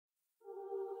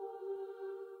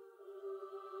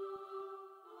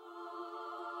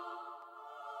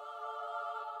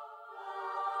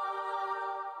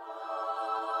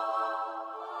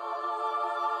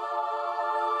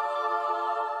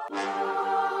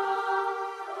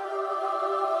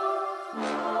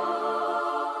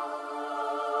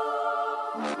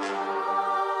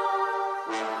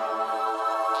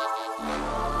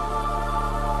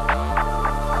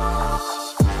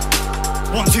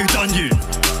knows who done you.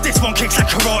 This one kicks like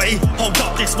karate, hold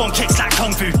up, this one kicks like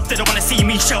kung fu. They don't wanna see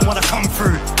me show wanna come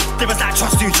through. They was like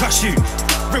trust you.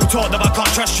 Real talk, no I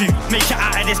can't trust you. Make it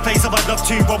out of this place, I would love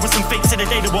to. But with some fakes in the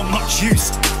day, they want much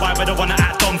use. Why would I wanna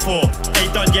act done for?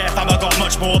 Ain't done yet, fam, I got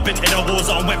much more. Been in a war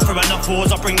zone, went through enough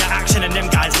wars. I bring the action and them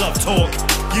guys love talk.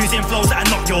 Using flows that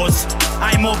are not yours.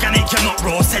 I'm organic, you're not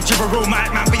raw. Said you're a real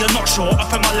mic man, but you're not sure.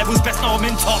 Up at my levels, best know I'm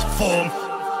in top form.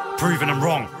 Proving I'm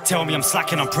wrong, tell me I'm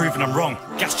slacking, I'm proving I'm wrong.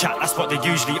 Gas chat, that's what they're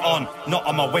usually on. Not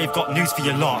on my wave, got news for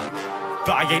your lot.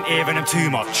 But I ain't hearing them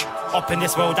too much. Up in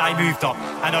this world I moved up,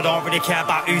 and I don't really care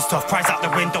about who's tough. Price out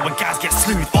the window and guys get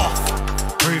slewed off.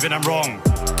 Proving I'm wrong,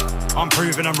 I'm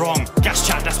proving I'm wrong. Gas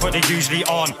chat, that's what they're usually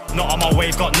on. Not on my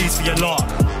wave, got news for your lot.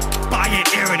 But I ain't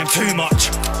hearing them too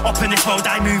much. Up in this world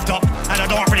I moved up, and I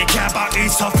don't really care about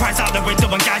who's tough. Price out the window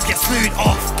and guys get slewed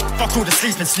off. Fuck all the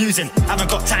sleep and snoozing,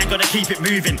 haven't got time, gotta keep it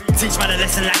moving. Teach man a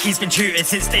lesson like he's been tutored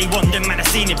since day one, then man I've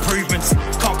seen improvements.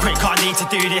 Can't quit, can't need to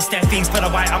do this, their things put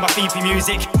away, I'm a fiend for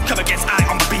music. Come against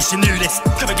I'm a beast, you knew this.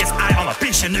 Come against I'm a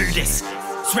beast, you knew this.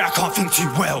 Swear I can't think too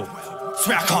well.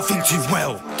 Swear I can't think too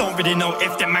well. Don't really know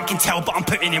if them man can tell, but I'm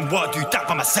putting in work, do that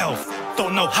by myself.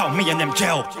 Don't know how me and them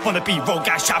gel. Wanna be road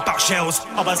guys, shout about shells.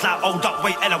 I was like, hold up,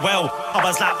 wait, LOL. I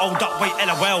was like, hold up, wait,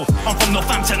 LOL. I'm from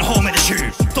Northampton, home of the shoe.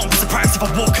 Don't be surprised if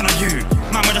I'm walking on you.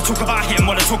 Man, wanna talk about him,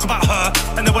 wanna talk about her,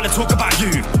 and they wanna talk about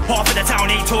you. Half of the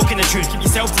town ain't talking the truth. Keep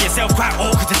yourself to yourself, quite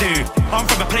awkward to do. I'm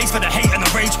from a place for the hate and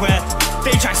the rage where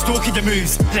they try stalking the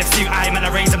moves. Left too high, man,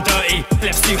 I raise them dirty.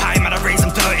 Left too high, man, I raise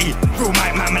them dirty. Real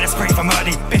mic man, man, I spray for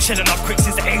murdy. Been shelling up quick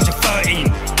since the age of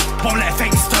 13. Won't let a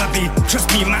fake disturb me. Trust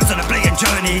me, man's on a blatant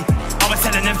journey. I was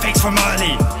telling them fakes from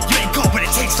early. You ain't got what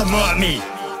it takes to murder me.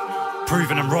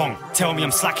 Proving I'm wrong, tell me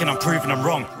I'm slacking, I'm proving I'm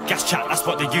wrong. Gas chat, that's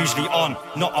what they're usually on.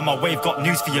 Not on my wave, got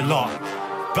news for your lot.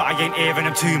 But I ain't hearing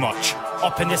them too much.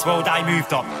 Up in this world I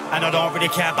moved up, and I don't really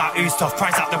care about who's tough.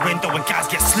 Price out the window and guys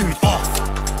get slewed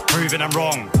off. Proving I'm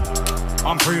wrong,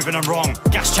 I'm proving I'm wrong.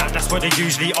 Gas chat, that's what they're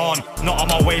usually on. Not on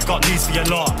my wave, got news for your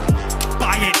lot. But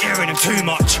I ain't hearing them too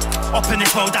much. Up in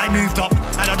this world I moved up,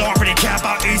 and I don't really care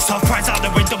about who's tough. Price out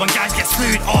the window and guys get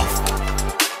slewed off.